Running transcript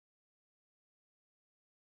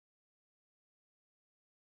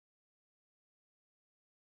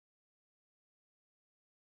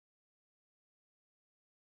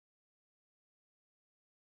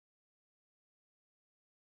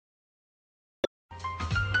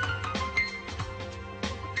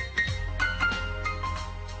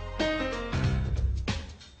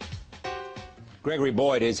Gregory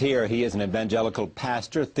Boyd is here. He is an evangelical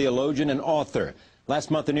pastor, theologian, and author. Last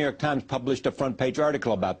month, the New York Times published a front-page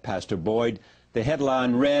article about Pastor Boyd. The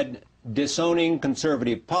headline read, "Disowning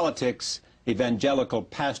Conservative Politics, Evangelical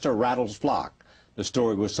Pastor Rattles Flock." The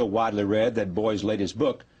story was so widely read that Boyd's latest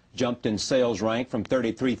book jumped in sales rank from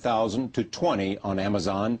 33,000 to 20 on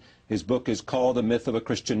Amazon. His book is called The Myth of a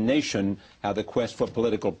Christian Nation, How the Quest for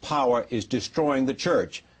Political Power is Destroying the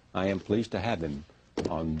Church. I am pleased to have him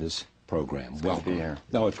on this program. Welcome. Good to be here.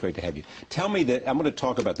 No, it's great to have you. Tell me that, I'm going to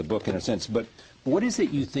talk about the book in a sense, but what is it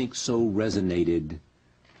you think so resonated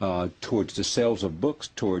towards the sales of books,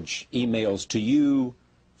 towards emails to you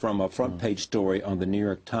from a front page story on the New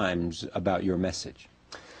York Times about your message?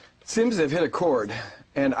 It seems they've hit a chord,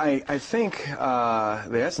 and I think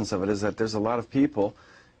the essence of it is that there's a lot of people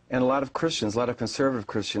and a lot of Christians, a lot of conservative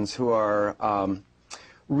Christians who are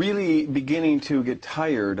really beginning to get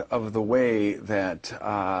tired of the way that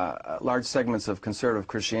large segments of conservative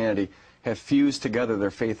Christianity have fused together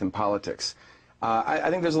their faith and politics. I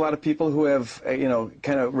think there's a lot of people who have,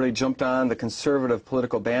 kind of really jumped on the conservative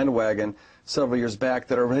political bandwagon several years back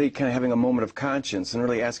that are really kind of having a moment of conscience and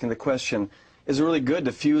really asking the question, is it really good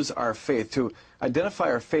to fuse our faith, to identify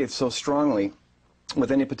our faith so strongly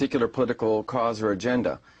with any particular political cause or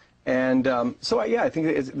agenda? And yeah, I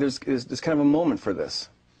think there's kind of a moment for this.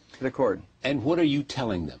 Accord. And what are you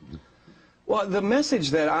telling them? Well, the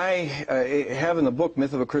message that I have in the book,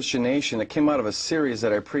 Myth of a Christian Nation, it came out of a series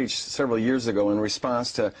that I preached several years ago in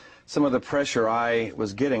response to some of the pressure I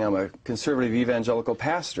was getting. I'm a conservative evangelical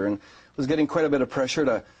pastor and was getting quite a bit of pressure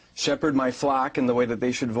to shepherd my flock in the way that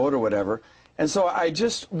they should vote or whatever. And so I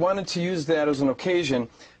just wanted to use that as an occasion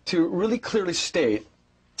to really clearly state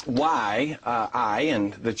why I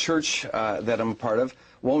and the church that I'm a part of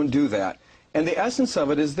won't do that. And the essence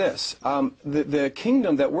of it is this. The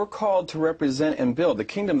kingdom that we're called to represent and build, the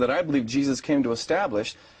kingdom that I believe Jesus came to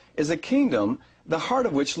establish, is a kingdom, the heart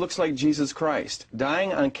of which looks like Jesus Christ,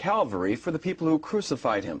 dying on Calvary for the people who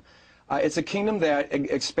crucified him. It's a kingdom that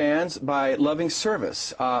expands by loving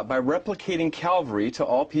service, by replicating Calvary to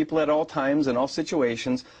all people at all times and all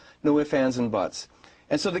situations, no ifs, ands, and buts.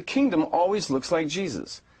 And so the kingdom always looks like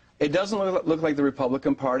Jesus. It doesn't look like the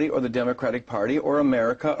Republican Party or the Democratic Party or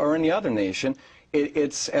America or any other nation.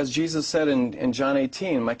 It's, as Jesus said in John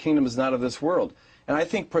 18, my kingdom is not of this world. And I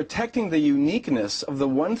think protecting the uniqueness of the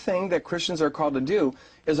one thing that Christians are called to do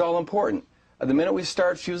is all important. The minute we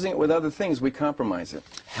start fusing it with other things, we compromise it.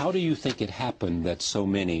 How do you think it happened that so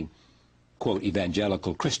many, quote,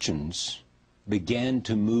 evangelical Christians began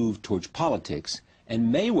to move towards politics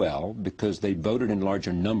and may well, because they voted in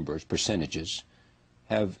larger numbers, percentages,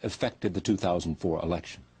 have affected the 2004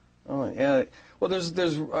 election? Oh, yeah. Well,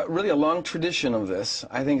 there's really a long tradition of this.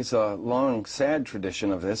 I think it's a long, sad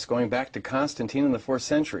tradition of this, going back to Constantine in the 4th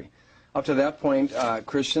century. Up to that point,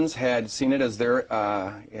 Christians had seen it as their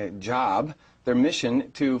job, their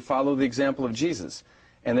mission, to follow the example of Jesus.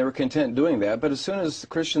 And they were content doing that. But as soon as the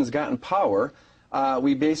Christians got in power,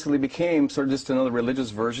 we basically became sort of just another religious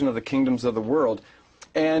version of the kingdoms of the world.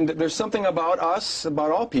 And there's something about us,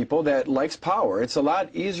 about all people, that likes power. It's a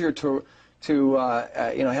lot easier to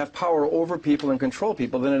have power over people and control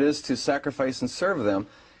people than it is to sacrifice and serve them.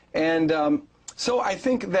 And so I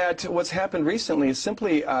think that what's happened recently is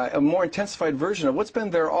simply a more intensified version of what's been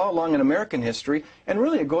there all along in American history, and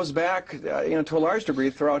really it goes back, to a large degree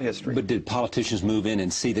throughout history. But did politicians move in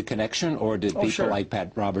and see the connection, or did people like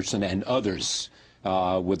Pat Robertson and others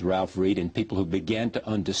with Ralph Reed and people who began to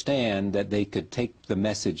understand that they could take the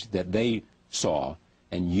message that they saw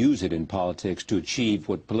and use it in politics to achieve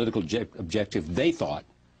what political objective they thought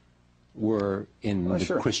were in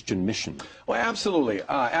the Christian mission? Well, absolutely,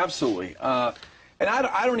 absolutely. And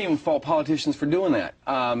I don't even fault politicians for doing that.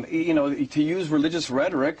 To use religious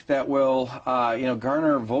rhetoric that will,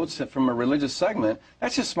 garner votes from a religious segment,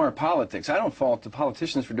 that's just smart politics. I don't fault the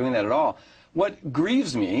politicians for doing that at all. What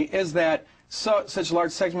grieves me is that such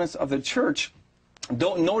large segments of the church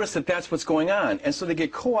don't notice that that's what's going on. And so they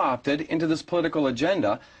get co-opted into this political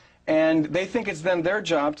agenda, and they think it's then their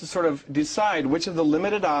job to sort of decide which of the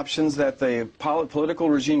limited options that the political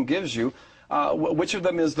regime gives you, which of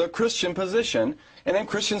them is the Christian position, and then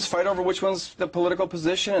Christians fight over which one's the political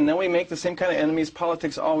position, and then we make the same kind of enemies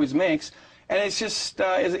politics always makes. And it's just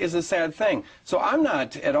is a sad thing. So I'm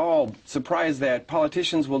not at all surprised that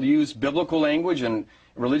politicians will use biblical language and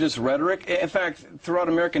religious rhetoric. In fact, throughout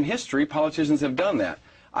American history, politicians have done that.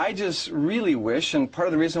 I just really wish, and part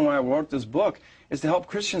of the reason why I wrote this book, is to help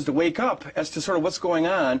Christians to wake up as to sort of what's going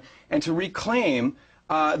on and to reclaim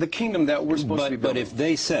the kingdom that we're supposed to be building. But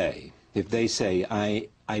if they say,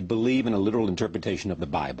 I believe in a literal interpretation of the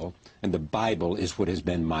Bible, and the Bible is what has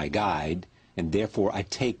been my guide, and therefore I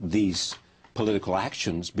take these political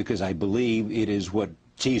actions because I believe it is what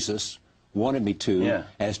Jesus wanted me to,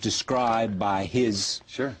 as described by his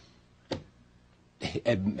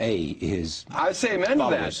his I would say amen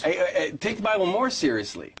followers. to that. Take the Bible more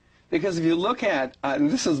seriously, because if you look at, and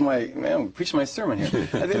this is I'm preaching my sermon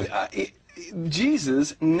here,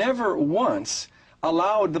 Jesus never once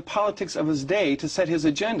allowed the politics of his day to set his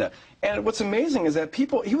agenda. And what's amazing is that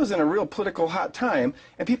he was in a real political hot time,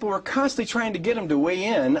 and people were constantly trying to get him to weigh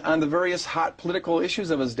in on the various hot political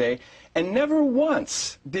issues of his day, and never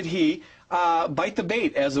once did he bite the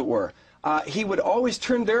bait, as it were. He would always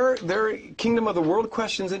turn their kingdom of the world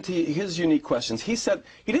questions into his unique questions. He said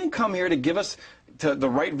he didn't come here to give us the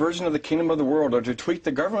right version of the kingdom of the world or to tweak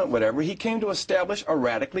the government, whatever. He came to establish a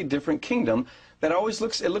radically different kingdom that always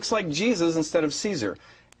looks like Jesus instead of Caesar.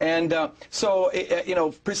 And so, you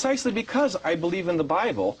know, precisely because I believe in the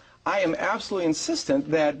Bible, I am absolutely insistent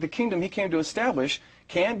that the kingdom he came to establish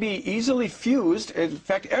can be easily fused, in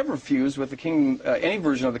fact, ever fused with the kingdom, any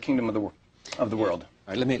version of the kingdom of the world.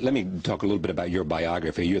 All right, let me talk a little bit about your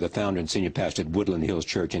biography. You're the founder and senior pastor at Woodland Hills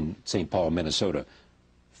Church in St. Paul, Minnesota.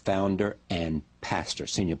 Founder and pastor,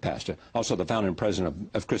 senior pastor. Also the founder and president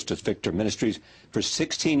of Christus Victor Ministries. For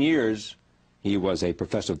 16 years, he was a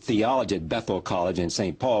professor of theology at Bethel College in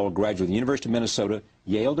St. Paul, graduate of the University of Minnesota,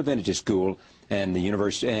 Yale Divinity School, and the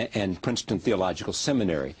University and Princeton Theological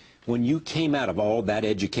Seminary. When you came out of all that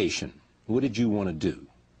education, what did you want to do?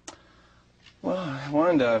 Well, I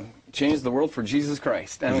wanted to change the world for Jesus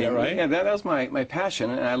Christ. Is that right? Yeah, that was my passion,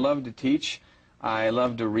 and I love to teach. I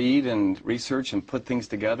love to read and research and put things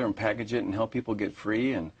together and package it and help people get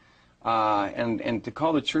free, and to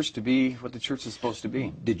call the church to be what the church is supposed to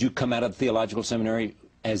be. Did you come out of the theological seminary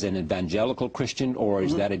as an evangelical Christian, or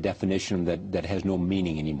is that a definition that has no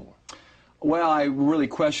meaning anymore? Well, I really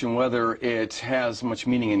question whether it has much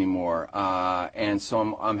meaning anymore, and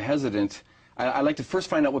so I'm hesitant. I like to first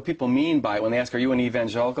find out what people mean by it when they ask, are you an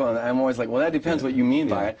evangelical? And I'm always like, well, that depends what you mean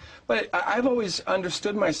by it. But I've always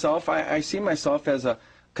understood myself, I see myself as a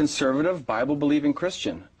conservative, Bible-believing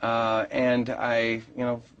Christian. And I, you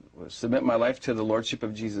know, submit my life to the Lordship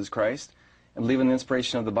of Jesus Christ and believe in the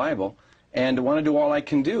inspiration of the Bible, and want to do all I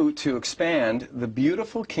can do to expand the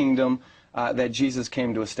beautiful kingdom that Jesus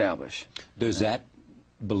came to establish. Does that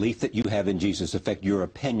belief that you have in Jesus affect your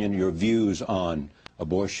opinion, your views on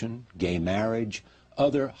abortion, gay marriage,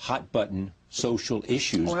 other hot-button social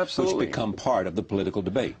issues which become part of the political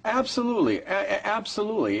debate? Absolutely.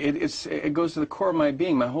 Absolutely. It goes to the core of my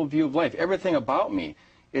being, my whole view of life. Everything about me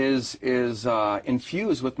is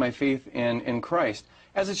infused with my faith in Christ,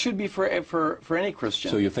 as it should be for any Christian.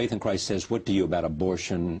 So your faith in Christ says what to you about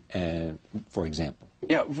abortion, for example?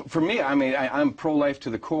 Yeah, for me, I mean, I'm pro-life to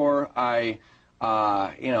the core.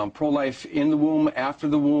 You know, I'm pro-life in the womb, after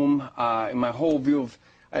the womb. My whole view of,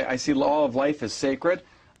 I see all of life as sacred.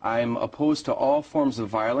 I'm opposed to all forms of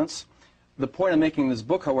violence. The point I'm making in this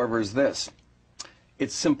book, however, is this.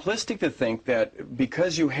 It's simplistic to think that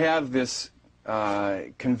because you have this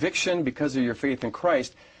conviction, because of your faith in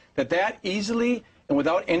Christ, that easily and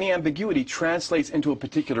without any ambiguity translates into a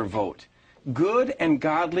particular vote. Good and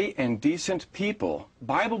godly and decent people,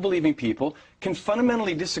 Bible-believing people, can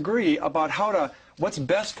fundamentally disagree about what's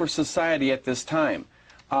best for society at this time.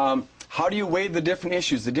 How do you weigh the different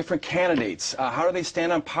issues, the different candidates? How do they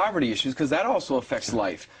stand on poverty issues? Because that also affects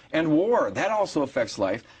life. And war, that also affects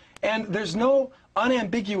life. And there's no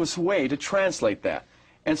unambiguous way to translate that.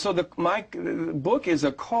 And so my book is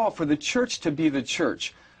a call for the church to be the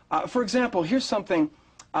church. For example, here's something.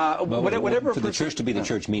 Whatever for the church to be the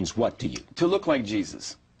church means what to you? To look like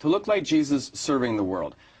Jesus. To look like Jesus serving the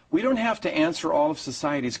world. We don't have to answer all of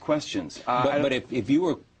society's questions. But if you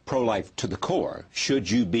were pro-life to the core, should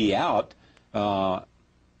you be out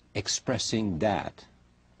expressing that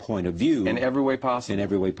point of view? In every way possible. In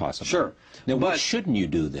every way possible. Sure. Now, what shouldn't you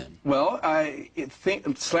do then? Well,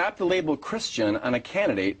 slap the label Christian on a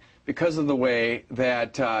candidate because of the way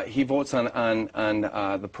that he votes on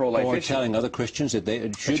the pro-life issue. Or telling other Christians that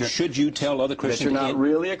they should you tell other Christians that you're not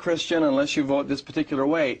really a Christian unless you vote this particular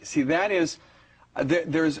way. See, that is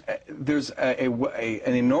there's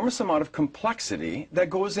an enormous amount of complexity that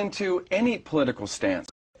goes into any political stance.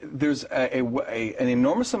 There's an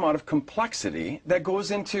enormous amount of complexity that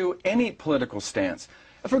goes into any political stance.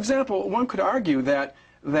 For example, one could argue I'm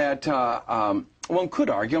not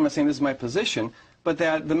saying this is my position, but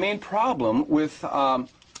that the main problem with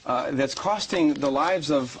that's costing the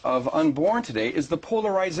lives of unborn today is the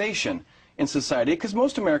polarization in society, because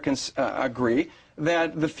most Americans agree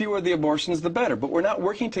that the fewer the abortions, the better. But we're not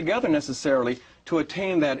working together necessarily to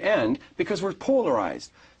attain that end because we're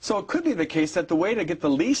polarized. So it could be the case that the way to get the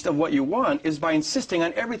least of what you want is by insisting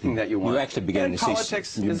on everything that you want. You're actually beginning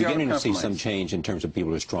to see some change in terms of people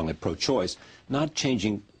who are strongly pro-choice, not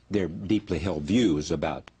changing their deeply held views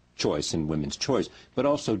about choice and women's choice, but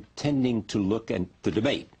also tending to look at the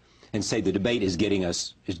debate and say the debate is getting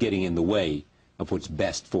in the way of what's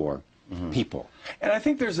best for people. And I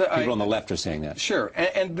think there's people on the left are saying that. Sure,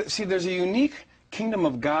 and see, there's a unique kingdom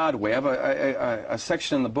of God way. I have a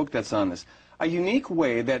section in the book that's on this. A unique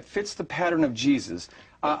way that fits the pattern of Jesus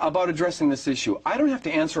about addressing this issue. I don't have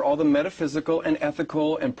to answer all the metaphysical and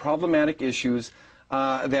ethical and problematic issues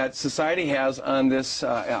that society has on this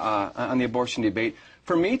on the abortion debate.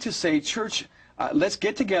 For me to say, church, let's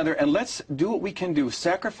get together and let's do what we can do,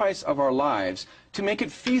 sacrifice of our lives to make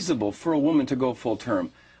it feasible for a woman to go full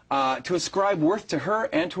term, to ascribe worth to her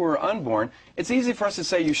and to her unborn. It's easy for us to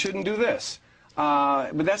say you shouldn't do this.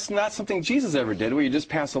 But that's not something Jesus ever did, where you just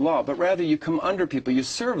pass a law, but rather you come under people, you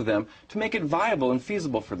serve them to make it viable and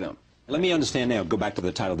feasible for them. Let me understand now, go back to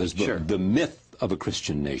the title of this book, Sure. The Myth of a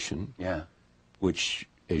Christian Nation, which,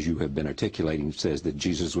 as you have been articulating, says that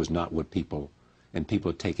Jesus was not what people, and people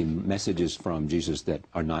are taking messages from Jesus that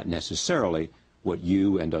are not necessarily what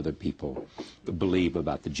you and other people believe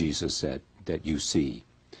about the Jesus that you see.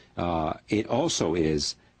 It also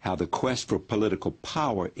is how the quest for political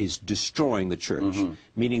power is destroying the church,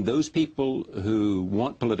 meaning those people who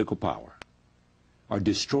want political power are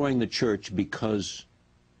destroying the church because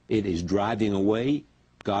it is driving away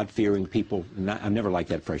God-fearing people. I never liked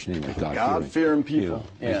that expression anyway, God-fearing people.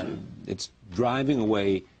 You know, it's driving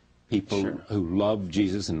away people who love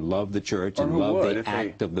Jesus and love the church and love the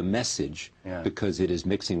act of the message because it is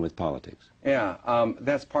mixing with politics. Yeah,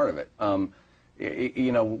 that's part of it.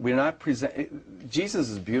 You know, we're not Jesus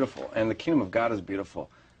is beautiful, and the kingdom of God is beautiful,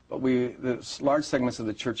 but the large segments of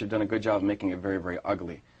the church have done a good job of making it very, very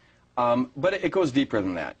ugly. But it goes deeper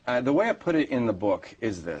than that. The way I put it in the book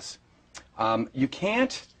is this. You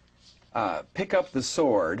can't pick up the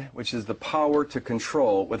sword, which is the power to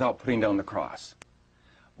control, without putting down the cross.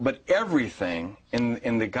 But everything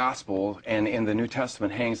in the gospel and in the New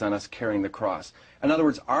Testament hangs on us carrying the cross. In other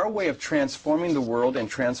words, our way of transforming the world and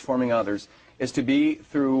transforming others is to be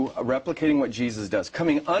through replicating what Jesus does,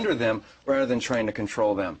 coming under them rather than trying to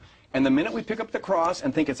control them. And the minute we pick up the cross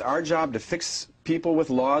and think it's our job to fix people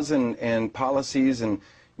with laws and policies and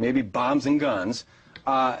maybe bombs and guns,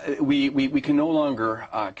 we can no longer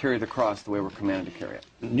carry the cross the way we're commanded to carry it.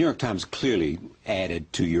 The New York Times clearly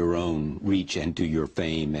added to your own reach and to your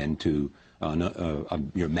fame and to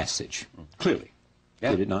your message. Clearly.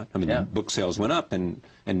 Did it not? I mean, book sales went up and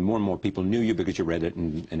more people knew you because you read it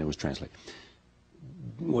and it was translated.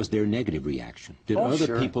 Was there negative reaction? Did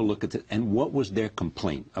other people look at it, and what was their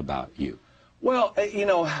complaint about you? Well, you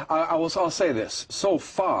know, I'll say this. So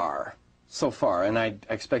far, and I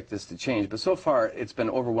expect this to change, but so far it's been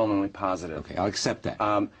overwhelmingly positive. Okay, I'll accept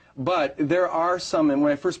that. But there are some, and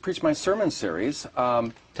when I first preached my sermon series...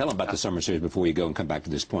 Tell them about the sermon series before you go and come back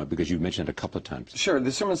to this point, because you mentioned it a couple of times. Sure.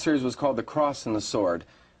 The sermon series was called The Cross and the Sword.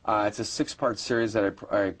 It's a 6-part series that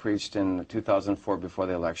I preached in 2004 before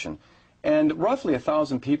the election. And roughly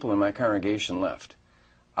 1,000 people in my congregation left.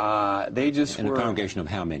 They just were... In a congregation of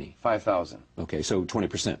how many? 5,000. Okay, so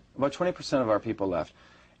 20%. About 20% of our people left.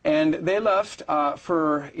 And they left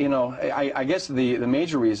for, you know, I guess the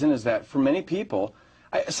major reason is that for many people,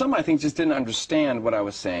 some I think just didn't understand what I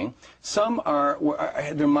was saying. Some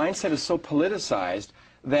their mindset is so politicized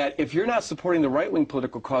that if you're not supporting the right-wing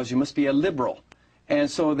political cause, you must be a liberal. And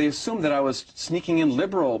so they assumed that I was sneaking in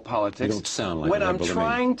liberal politics. You don't sound like when a I'm liberal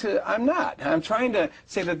trying to, I'm not. I'm trying to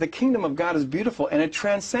say that the kingdom of God is beautiful and it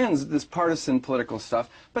transcends this partisan political stuff.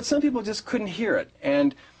 But some people just couldn't hear it.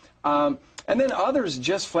 And then others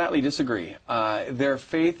just flatly disagree. Their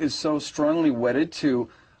faith is so strongly wedded to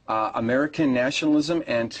American nationalism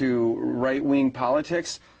and to right-wing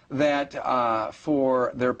politics that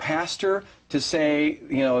for their pastor to say,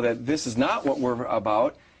 you know, that this is not what we're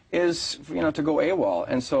about is, you know, to go AWOL.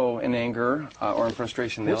 And so in anger or in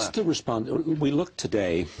frustration, they left. What's the response? We look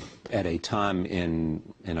today at a time in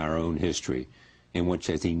our own history in which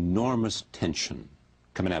there's enormous tension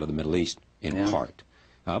coming out of the Middle East, in part,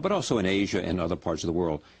 but also in Asia and other parts of the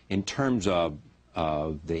world, in terms of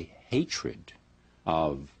the hatred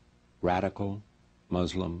of radical,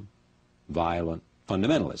 Muslim, violent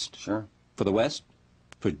fundamentalists. Sure. For the West,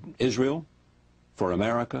 for Israel, for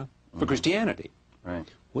America, for Christianity. Right.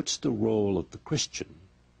 What's the role of the Christian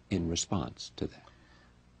in response to that?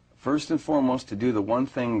 First and foremost, to do the one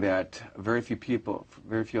thing that very few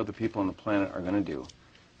other people on the planet are going to do,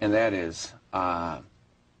 and that is to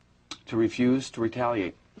refuse to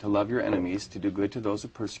retaliate, to love your enemies, to do good to those who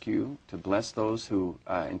persecute you, to bless those who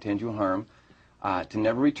intend you harm, to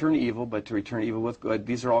never return evil, but to return evil with good.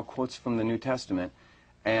 These are all quotes from the New Testament.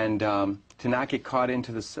 And to not get caught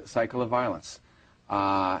into the cycle of violence.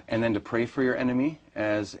 And then to pray for your enemy,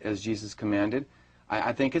 as Jesus commanded.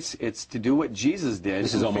 I think it's to do what Jesus did.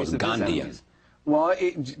 This is almost Gandhian. Well,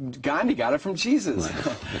 Gandhi got it from Jesus.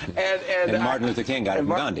 and Martin Luther King got it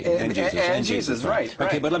from Gandhi. And Jesus, right.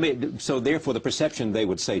 Okay, but so therefore the perception they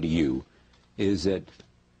would say to you is that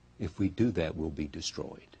if we do that, we'll be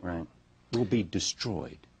destroyed. Right. We'll be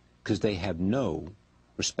destroyed because they have no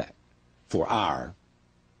respect for our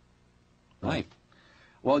life.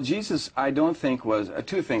 Well, Jesus, I don't think was,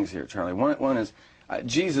 two things here, Charlie. One is,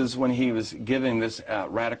 Jesus, when he was giving this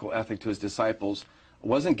radical ethic to his disciples,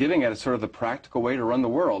 wasn't giving it as sort of the practical way to run the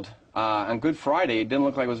world. On Good Friday, it didn't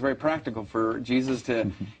look like it was very practical for Jesus to,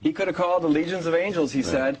 he could have called the legions of angels, he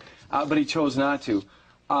said, but he chose not to.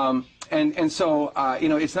 And so, you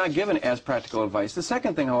know, it's not given as practical advice. The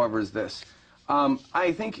second thing, however, is this.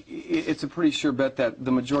 I think it's a pretty sure bet that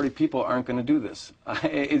the majority of people aren't going to do this.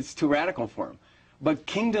 It's too radical for them. But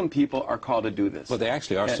kingdom people are called to do this. Well, there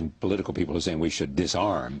actually are some political people who are saying we should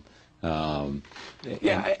disarm. And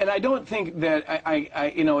I don't think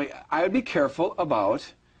that, you know, I would be careful about,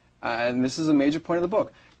 and this is a major point of the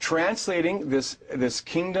book, translating this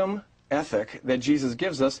kingdom ethic that Jesus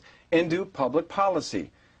gives us into public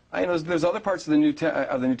policy. You know, there's other parts of the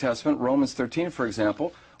New Testament, Romans 13, for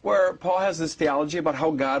example, where Paul has this theology about how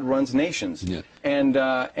God runs nations. Yeah.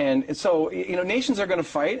 And so, you know, nations are going to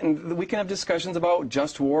fight, and we can have discussions about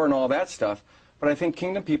just war and all that stuff, but I think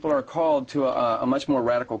kingdom people are called to a much more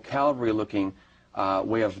radical Calvary-looking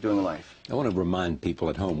way of doing life. I want to remind people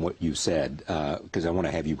at home what you said, because I want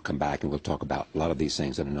to have you come back and we'll talk about a lot of these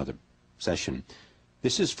things in another session.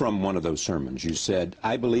 This is from one of those sermons. You said,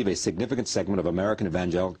 I believe a significant segment of American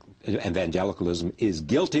evangelicalism is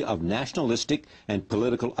guilty of nationalistic and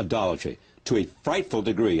political idolatry. To a frightful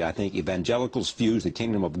degree, I think evangelicals fuse the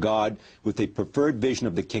kingdom of God with a preferred vision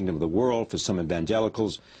of the kingdom of the world. For some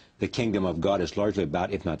evangelicals, the kingdom of God is largely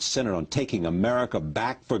about, if not centered on, taking America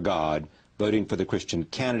back for God, voting for the Christian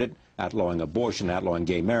candidate, outlawing abortion, outlawing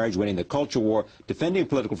gay marriage, winning the culture war, defending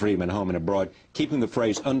political freedom at home and abroad, keeping the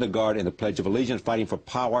phrase under guard in the Pledge of Allegiance, fighting for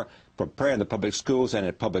power, for prayer in the public schools and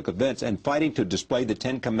at public events, and fighting to display the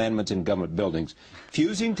Ten Commandments in government buildings.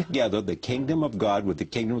 Fusing together the kingdom of God with the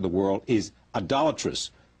kingdom of the world is idolatrous.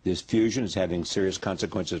 This fusion is having serious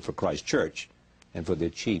consequences for Christ's church and for the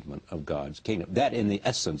achievement of God's kingdom. That, in the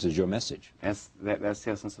essence, is your message. That's the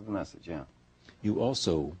essence of the message, yeah. You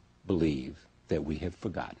also believe that we have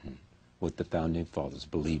forgotten what the Founding Fathers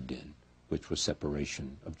believed in, which was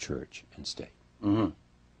separation of church and state. Mm-hmm.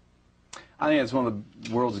 I think it's one of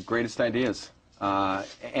the world's greatest ideas.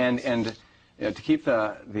 And you know, to keep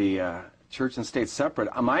the church and state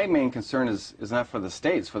separate, my main concern is not for the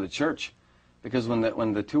state, it's for the church. Because when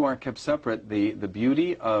the two aren't kept separate, the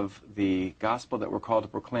beauty of the gospel that we're called to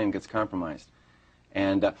proclaim gets compromised.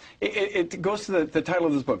 And it goes to the title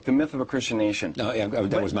of this book, The Myth of a Christian Nation. No,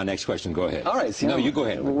 that was my next question. Go ahead. All right. See, no, you go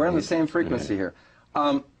ahead. We're on the same frequency here.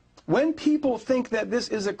 When people think that this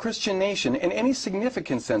is a Christian nation, in any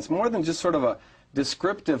significant sense, more than just sort of a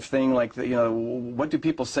descriptive thing like, you know, what do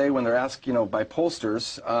people say when they're asked, you know, by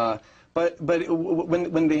pollsters, but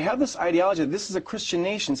when they have this ideology that this is a Christian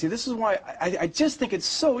nation, see, this is why I just think it's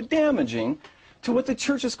so damaging to what the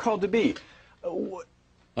church is called to be.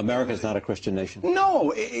 America is not a Christian nation?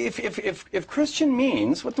 No. If Christian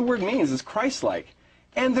means, what the word means is Christ-like.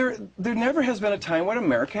 And there never has been a time when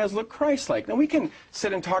America has looked Christ-like. Now, we can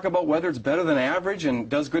sit and talk about whether it's better than average and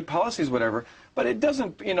does good policies, whatever, but it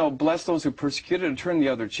doesn't, you know, bless those who persecute it and turn the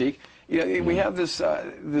other cheek. You know, we have this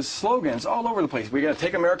slogans all over the place. We got to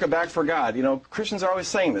take America back for God. You know, Christians are always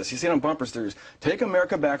saying this. You see it on bumper stickers. Take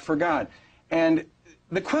America back for God. And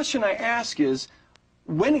the question I ask is,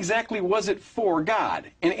 when exactly was it for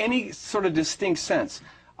God in any sort of distinct sense?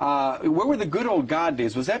 Where were the good old God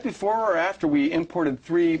days? Was that before or after we imported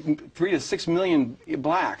 3 to 6 million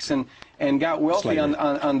blacks and got wealthy on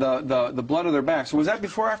the blood of their backs? Was that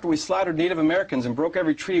before or after we slaughtered Native Americans and broke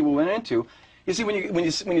every treaty we went into? You see, when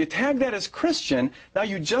you tag that as Christian, now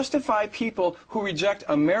you justify people who reject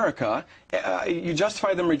America. You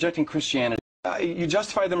justify them rejecting Christianity. You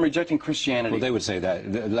justify them rejecting Christianity. Well, they would say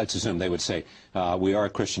that, let's assume they would say, we are a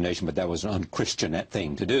Christian nation, but that was an unchristian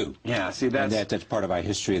thing to do. Yeah, see, that's part of our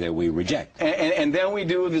history that we reject. And then we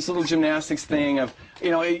do this little gymnastics thing of,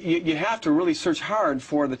 you know, you have to really search hard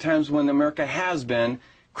for the times when America has been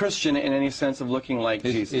Christian in any sense of looking like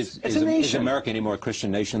Jesus. It's a nation. Is America any more a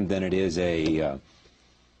Christian nation than it is a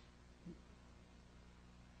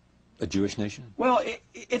a Jewish nation? Well,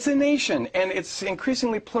 it's a nation, and it's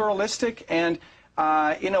increasingly pluralistic, and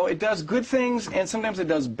you know, it does good things, and sometimes it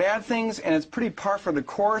does bad things, and it's pretty par for the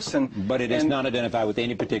course. But it is not identified with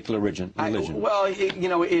any particular religion. Well, you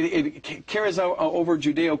know, it carries out over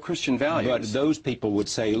Judeo-Christian values. But those people would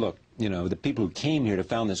say, look, you know, the people who came here to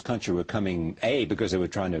found this country were coming, A, because they were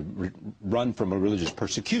trying to run from a religious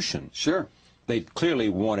persecution. Sure. They clearly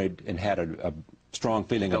wanted and had a strong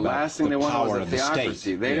feeling about the last thing they wanted power was a of the theocracy.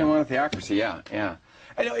 state. They didn't want a theocracy, yeah.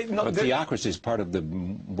 But theocracy is part of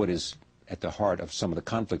what is at the heart of some of the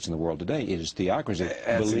conflicts in the world today. It is theocracy.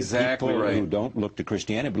 That's exactly people right. who don't look to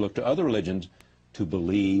Christianity but look to other religions to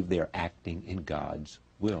believe they're acting in God's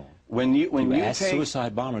will. When you ask take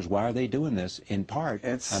suicide bombers, why are they doing this? In part,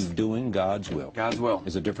 I'm doing God's will. God's will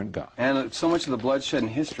is a different God. And so much of the bloodshed in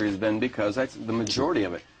history has been because that's the majority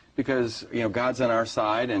of it. Because you know God's on our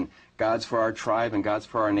side, and God's for our tribe, and God's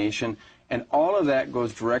for our nation, and all of that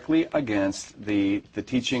goes directly against the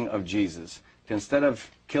teaching of Jesus. Instead of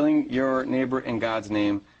killing your neighbor in God's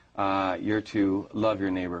name, you're to love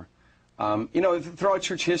your neighbor. You know, throughout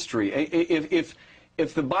church history,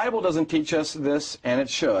 if the Bible doesn't teach us this, and it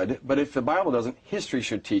should, but if the Bible doesn't, history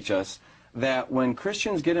should teach us that when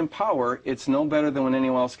Christians get in power, it's no better than when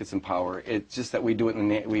anyone else gets in power. It's just that we do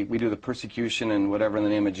it we do the persecution and whatever in the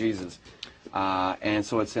name of Jesus, and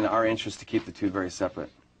so it's in our interest to keep the two very separate.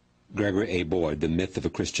 Gregory A. Boyd, The Myth of a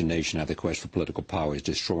Christian Nation, How the Quest for Political Power is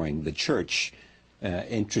Destroying the Church.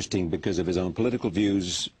 Interesting because of his own political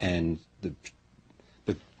views and the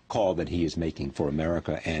call that he is making for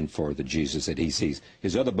America and for the Jesus that he sees.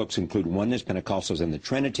 His other books include Oneness, Pentecostals and the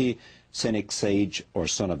Trinity, Cynic, Sage, or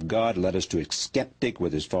Son of God, Letters to a Skeptic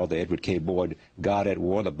with his father Edward K. Boyd, God at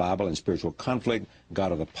War, the Bible and Spiritual Conflict,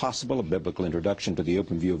 God of the Possible, a Biblical Introduction to the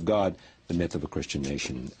Open View of God, The Myth of a Christian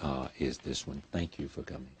Nation is this one. Thank you for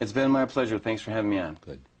coming. It's been my pleasure. Thanks for having me on.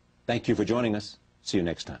 Good. Thank you for joining us. See you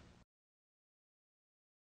next time.